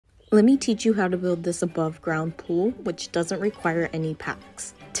Let me teach you how to build this above ground pool, which doesn't require any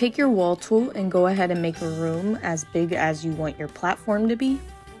packs. Take your wall tool and go ahead and make a room as big as you want your platform to be.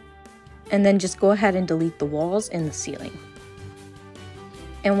 And then just go ahead and delete the walls and the ceiling.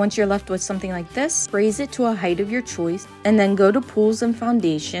 And once you're left with something like this, raise it to a height of your choice, and then go to Pools and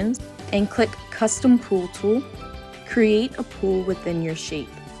Foundations and click Custom Pool Tool. Create a pool within your shape.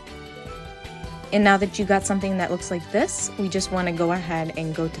 And now that you got something that looks like this, we just want to go ahead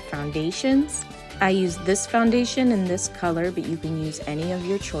and go to Foundations. I use this foundation in this color, but you can use any of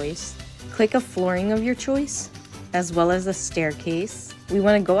your choice. Click a flooring of your choice, as well as a staircase. We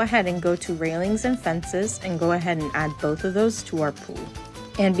want to go ahead and go to Railings and Fences and go ahead and add both of those to our pool.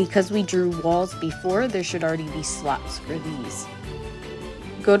 And because we drew walls before, there should already be slots for these.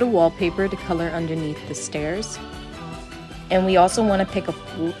 Go to Wallpaper to color underneath the stairs. And we also want to pick a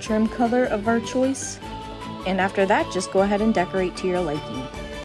pool trim color of our choice. And after that, just go ahead and decorate to your liking.